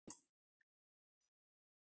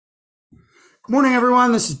Good morning,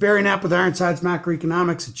 everyone. This is Barry Knapp with Ironsides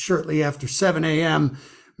Macroeconomics. It's shortly after 7 a.m.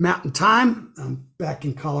 Mountain Time. I'm back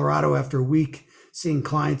in Colorado after a week seeing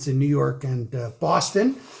clients in New York and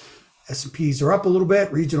Boston. S&Ps are up a little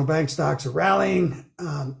bit. Regional bank stocks are rallying.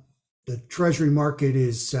 The Treasury market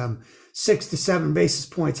is 6 to 7 basis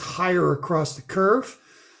points higher across the curve.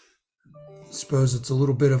 I suppose it's a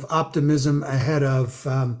little bit of optimism ahead of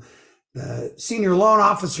the senior loan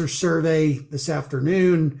officer survey this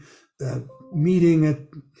afternoon, the meeting at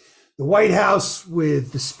the White House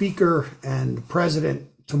with the Speaker and the President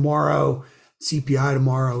tomorrow, CPI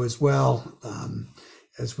tomorrow as well.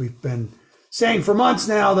 As we've been saying for months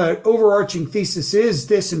now, the overarching thesis is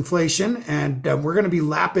disinflation, and we're going to be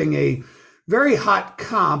lapping a very hot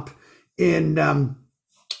comp in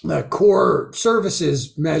the core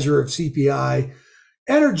services measure of CPI.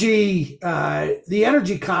 Energy, the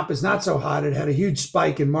energy comp is not so hot. It had a huge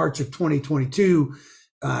spike in March of 2022,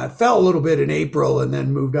 fell a little bit in April and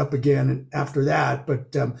then moved up again after that.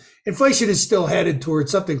 But inflation is still headed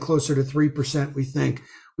towards something closer to 3%, we think,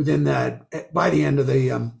 within that by the end of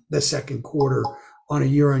the second quarter on a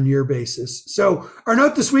year-on-year basis. So our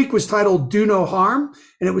note this week was titled "Do No Harm,"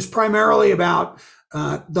 and it was primarily about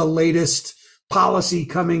the latest policy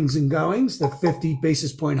comings and goings, the 50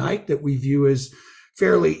 basis point hike that we view as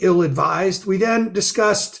fairly ill-advised. We then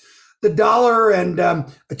discussed the dollar and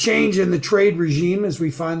a change in the trade regime as we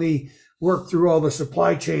finally work through all the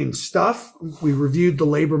supply chain stuff. We reviewed the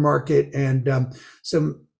labor market and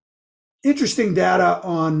some interesting data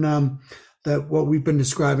on what we've been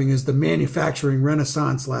describing as the manufacturing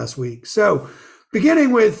renaissance last week. So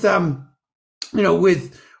beginning with,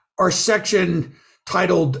 with our section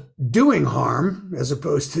titled "Doing Harm" as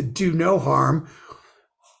opposed to "Do No Harm."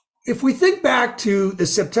 If we think back to the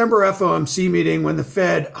September FOMC meeting when the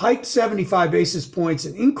Fed hiked 75 basis points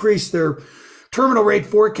and increased their terminal rate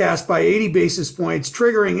forecast by 80 basis points,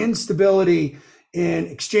 triggering instability in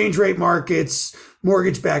exchange rate markets,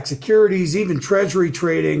 mortgage-backed securities, even Treasury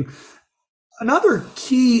trading, another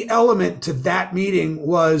key element to that meeting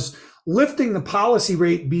was lifting the policy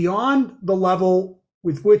rate beyond the level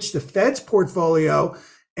with which the Fed's portfolio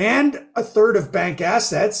and a third of bank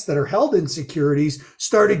assets that are held in securities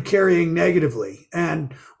started carrying negatively.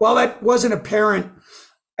 And while that wasn't apparent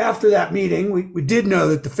after that meeting, we did know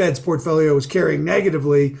that the Fed's portfolio was carrying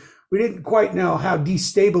negatively. We didn't quite know how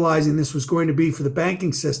destabilizing this was going to be for the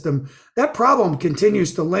banking system. That problem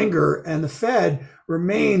continues to linger, and the Fed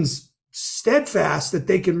remains steadfast that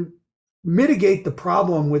they can mitigate the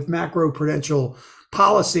problem with macroprudential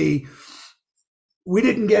policy. We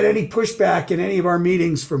didn't get any pushback in any of our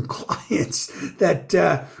meetings from clients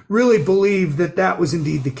that really believed that that was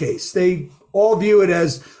indeed the case. They all view it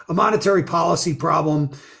as a monetary policy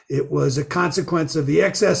problem. It was a consequence of the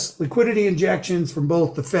excess liquidity injections from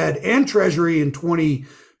both the Fed and Treasury in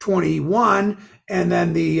 2021, and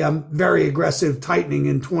then the very aggressive tightening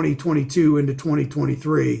in 2022 into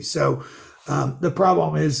 2023. So the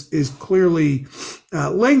problem is clearly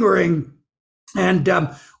lingering. And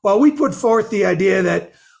while we put forth the idea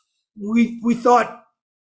that we thought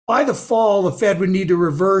by the fall, the Fed would need to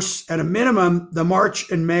reverse at a minimum the March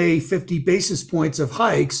and May 50 basis points of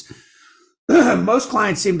hikes, most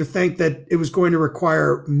clients seem to think that it was going to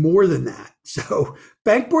require more than that. So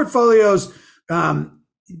bank portfolios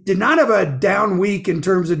did not have a down week in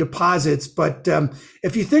terms of deposits, but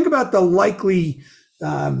if you think about the likely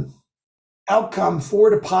outcome for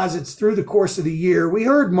deposits through the course of the year, we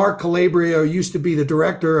heard Mark Calabria, used to be the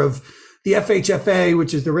director of the FHFA,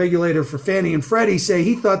 which is the regulator for Fannie and Freddie, say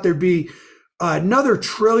he thought there'd be another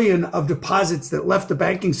trillion of deposits that left the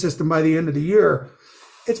banking system by the end of the year.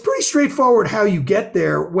 It's pretty straightforward how you get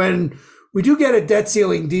there when we do get a debt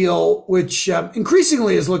ceiling deal, which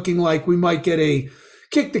increasingly is looking like we might get a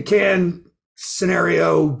kick the can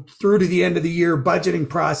scenario through to the end of the year budgeting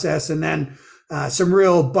process, and then some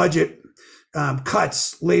real budget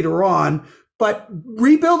cuts later on. But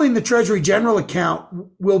rebuilding the Treasury General account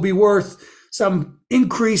will be worth an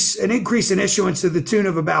increase in issuance to the tune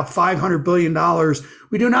of about $500 billion.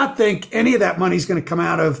 We do not think any of that money is going to come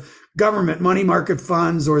out of government money market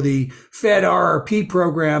funds or the Fed RRP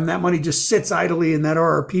program. That money just sits idly in that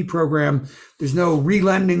RRP program. There's no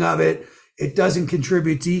relending of it. It doesn't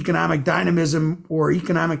contribute to economic dynamism or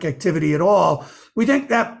economic activity at all. We think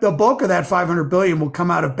that the bulk of that $500 billion will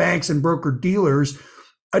come out of banks and broker dealers.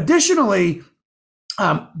 Additionally,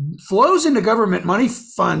 flows into government money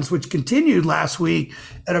funds, which continued last week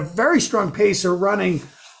at a very strong pace, are running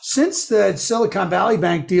since the Silicon Valley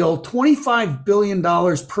Bank deal, $25 billion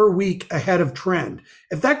per week ahead of trend.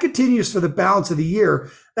 If that continues for the balance of the year,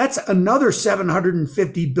 that's another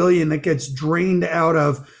 $750 billion that gets drained out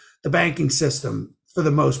of the banking system for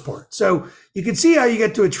the most part. So you can see how you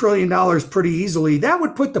get to $1 trillion pretty easily. That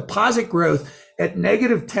would put deposit growth at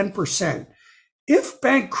negative 10%. If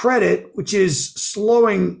bank credit, which is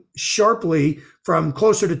slowing sharply from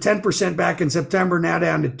closer to 10% back in September, now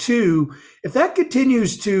down to 2%, if that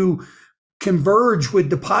continues to converge with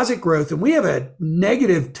deposit growth, and we have a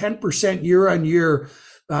negative 10% year-on-year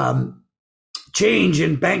change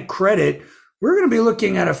in bank credit, we're going to be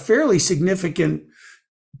looking at a fairly significant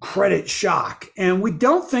credit shock. And we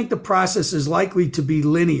don't think the process is likely to be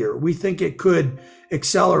linear. We think it could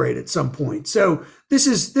accelerate at some point. So this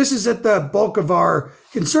is at the bulk of our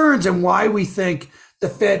concerns and why we think the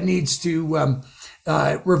Fed needs to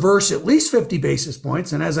reverse at least 50 basis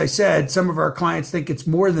points. And as I said, some of our clients think it's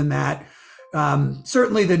more than that.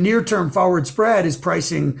 Certainly the near-term forward spread is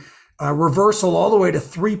pricing reversal all the way to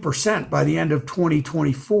 3% by the end of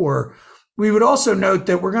 2024. We would also note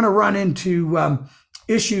that we're going to run into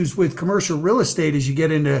issues with commercial real estate as you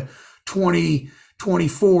get into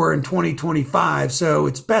 2024 and 2025. So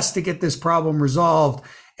it's best to get this problem resolved.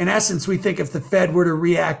 In essence, we think if the Fed were to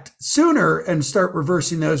react sooner and start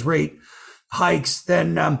reversing those rate hikes,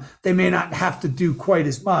 then they may not have to do quite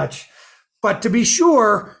as much. But to be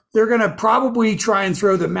sure, they're going to probably try and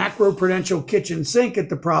throw the macroprudential kitchen sink at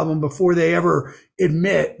the problem before they ever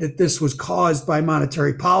admit that this was caused by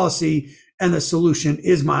monetary policy and the solution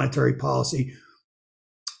is monetary policy.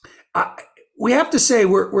 We have to say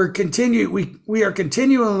we are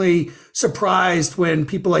continually surprised when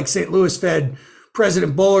people like St. Louis Fed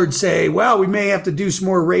President Bullard say, well, we may have to do some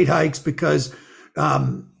more rate hikes because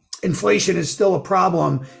inflation is still a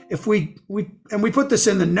problem. If we put this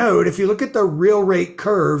in the note, if you look at the real rate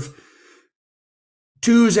curve,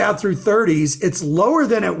 2s out through 30s, it's lower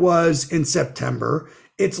than it was in September.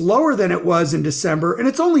 It's lower than it was in December, and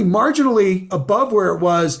it's only marginally above where it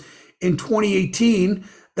was in 2018.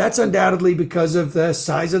 That's undoubtedly because of the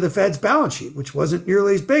size of the Fed's balance sheet, which wasn't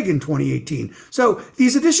nearly as big in 2018. So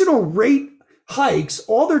these additional rate hikes,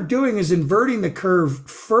 all they're doing is inverting the curve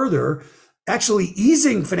further, actually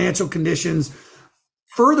easing financial conditions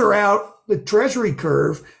further out the Treasury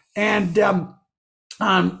curve and,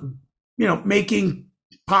 making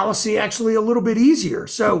policy actually a little bit easier.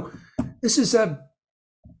 So this is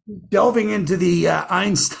delving into the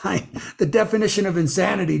Einstein, the definition of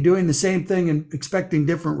insanity, doing the same thing and expecting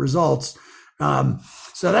different results.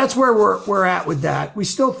 So that's where we're at with that. We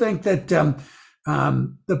still think that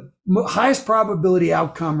the highest probability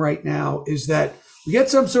outcome right now is that we get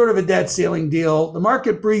some sort of a debt ceiling deal. The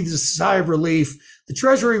market breathes a sigh of relief. The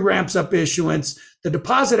Treasury ramps up issuance. The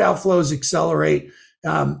deposit outflows accelerate.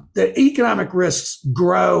 The economic risks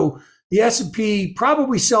grow. The S&P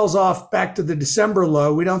probably sells off back to the December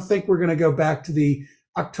low. We don't think we're going to go back to the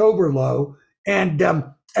October low. And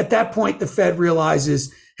at that point, the Fed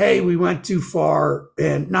realizes, hey, we went too far,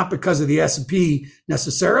 and not because of the S&P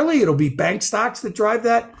necessarily. It'll be bank stocks that drive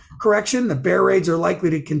that correction. The bear rates are likely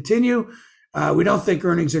to continue. We don't think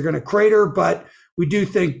earnings are going to crater, but we do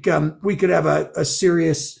think we could have a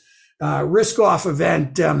serious risk-off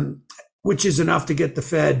event, which is enough to get the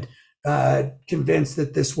Fed convinced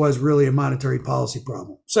that this was really a monetary policy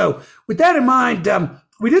problem. So with that in mind,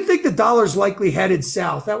 we did think the dollar's likely headed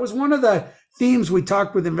south. That was one of the themes we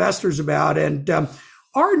talked with investors about. And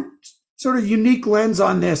our sort of unique lens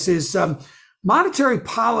on this is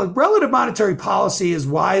relative monetary policy is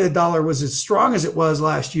why the dollar was as strong as it was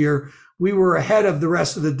last year. We were ahead of the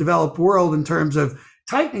rest of the developed world in terms of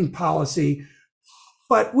tightening policy.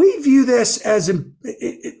 But we view this as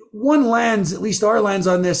one lens, at least our lens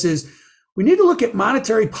on this is we need to look at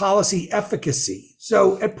monetary policy efficacy.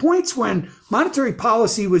 So at points when monetary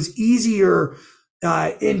policy was easier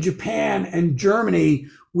in Japan and Germany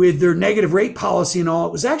with their negative rate policy and all,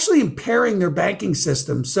 it was actually impairing their banking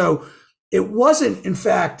system. So it wasn't, in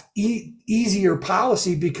fact, easier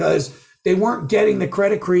policy because they weren't getting the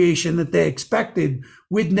credit creation that they expected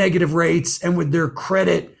with negative rates and with their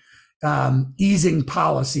credit easing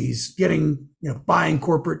policies, buying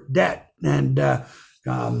corporate debt and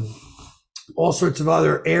all sorts of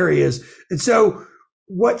other areas. And so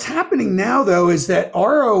what's happening now, though, is that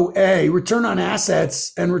ROA, return on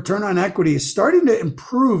assets, and return on equity is starting to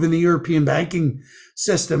improve in the European banking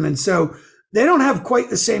system. And so they don't have quite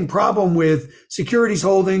the same problem with securities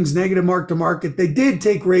holdings, negative mark to market. They did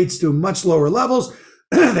take rates to much lower levels.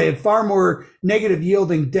 They had far more negative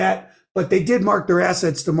yielding debt, but they did mark their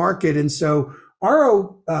assets to market. And so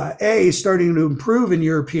ROA is starting to improve in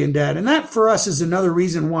European debt. And that for us is another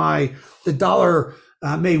reason why the dollar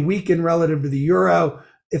may weaken relative to the euro.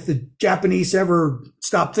 If the Japanese ever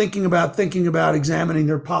stop thinking about examining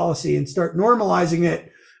their policy and start normalizing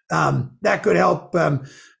it, That could help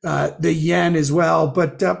the yen as well.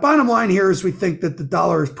 But bottom line here is we think that the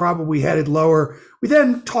dollar is probably headed lower. We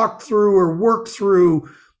then talked through or worked through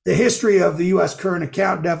the history of the U.S. current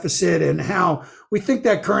account deficit and how we think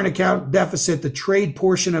that current account deficit, the trade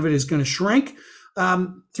portion of it, is going to shrink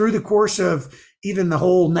through the course of even the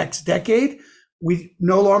whole next decade. We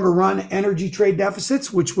no longer run energy trade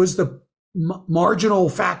deficits, which was the marginal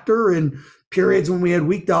factor in periods when we had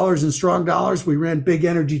weak dollars and strong dollars. We ran big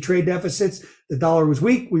energy trade deficits. The dollar was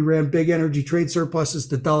weak. We ran big energy trade surpluses.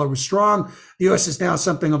 The dollar was strong. The U.S. is now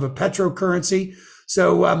something of a petrocurrency.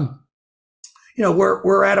 So,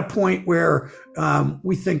 we're at a point where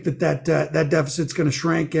we think that deficit's going to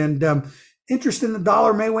shrink, and interest in the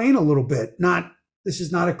dollar may wane a little bit. This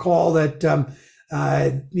is not a call that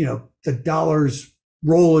the dollar's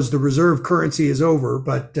role as the reserve currency is over,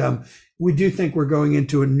 but we do think we're going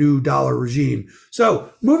into a new dollar regime.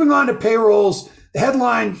 So moving on to payrolls, the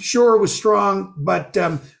headline sure was strong, but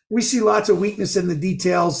we see lots of weakness in the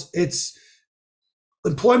details.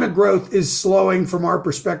 Employment growth is slowing from our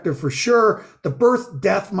perspective for sure. The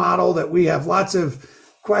birth-death model that we have lots of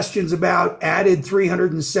questions about added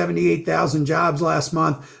 378,000 jobs last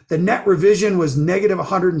month. The net revision was negative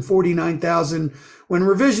 149,000. When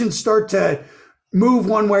revisions start to move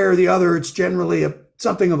one way or the other, it's generally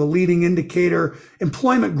something of a leading indicator.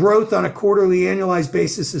 Employment growth on a quarterly annualized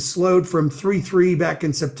basis has slowed from 3.3 back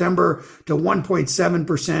in September to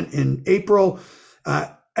 1.7% in April.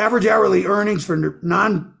 Average hourly earnings for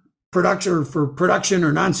production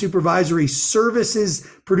or non-supervisory services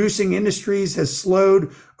producing industries has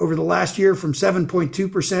slowed over the last year from 7.2% to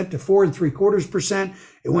 4.75%.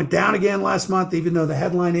 It went down again last month, even though the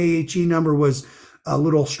headline AHE number was a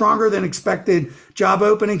little stronger than expected. Job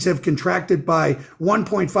openings have contracted by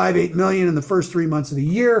 1.58 million in the first 3 months of the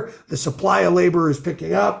year. The supply of labor is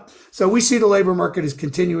picking up. So we see the labor market is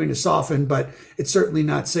continuing to soften, but it's certainly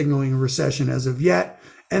not signaling a recession as of yet.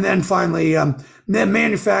 And then finally,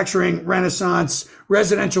 manufacturing renaissance,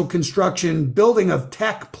 residential construction, building of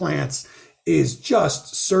tech plants is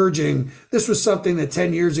just surging. This was something that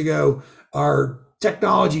 10 years ago, our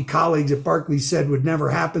technology colleagues at Barclays said would never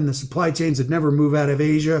happen. The supply chains would never move out of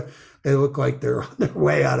Asia. They look like they're on their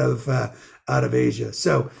way out of Asia.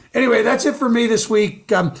 So anyway, that's it for me this week.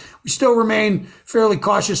 We still remain fairly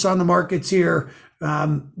cautious on the markets here.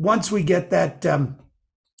 Once we get that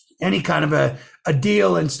any kind of a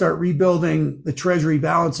deal and start rebuilding the treasury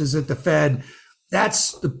balances at the Fed,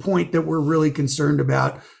 that's the point that we're really concerned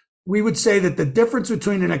about. We would say that the difference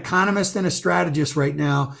between an economist and a strategist right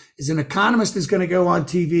now is an economist is going to go on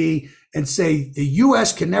TV and say the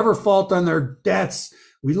U.S. can never fault on their debts.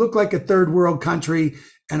 We look like a third world country.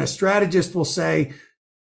 And a strategist will say,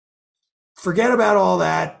 forget about all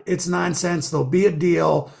that. It's nonsense. There'll be a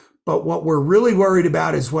deal. But what we're really worried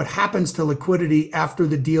about is what happens to liquidity after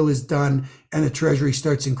the deal is done and the Treasury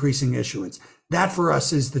starts increasing issuance. That for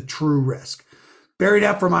us is the true risk. Barry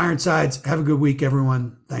Knapp from Ironsides. Have a good week,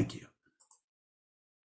 everyone. Thank you.